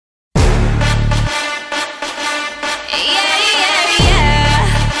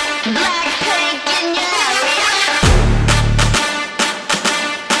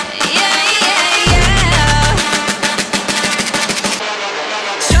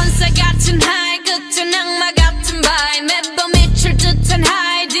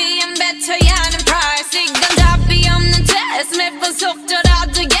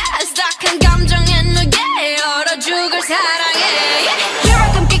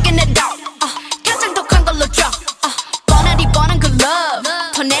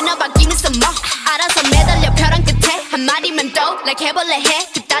고백해볼래 해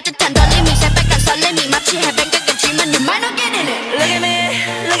그 따뜻한 떨림이 새빨간 설렘이 마치 해변 같겠지만 You might not get in it Look at me,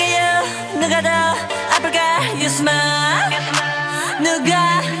 look at you 누가 더 아플까 You smile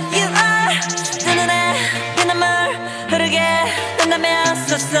누가 you are 내 눈에 피눈물 흐르게 된다면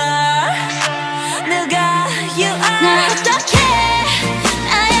so sorry 누가 you are 나 어떡해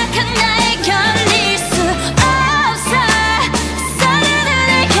나약한 나에 걸릴 수 없어 서로를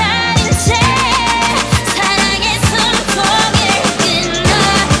가린 채 사랑의 숨통을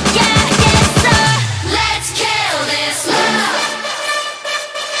끊어야겠어 Let's kill this love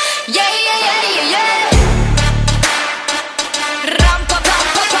Yeah yeah yeah yeah yeah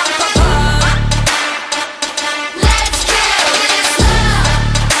람파파파파파파 Let's kill this love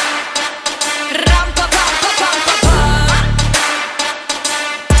람파파파파파파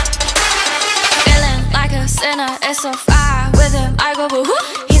Feeling like a sinner, it's so far with him I go boo-hoo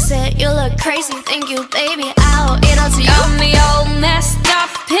He said you look crazy, thank you baby I'll eat all to you Got me all messed up,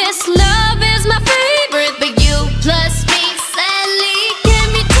 his love is my favorite But you plus me sadly can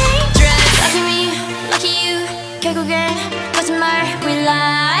be dangerous Lucky you, 결국엔 거짓말 we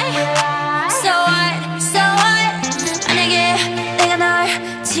lie So what 만약에 내가 널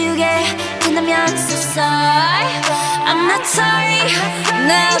지우게 된다면 so sorry I'm not sorry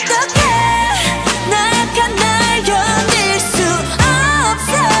나 어떡해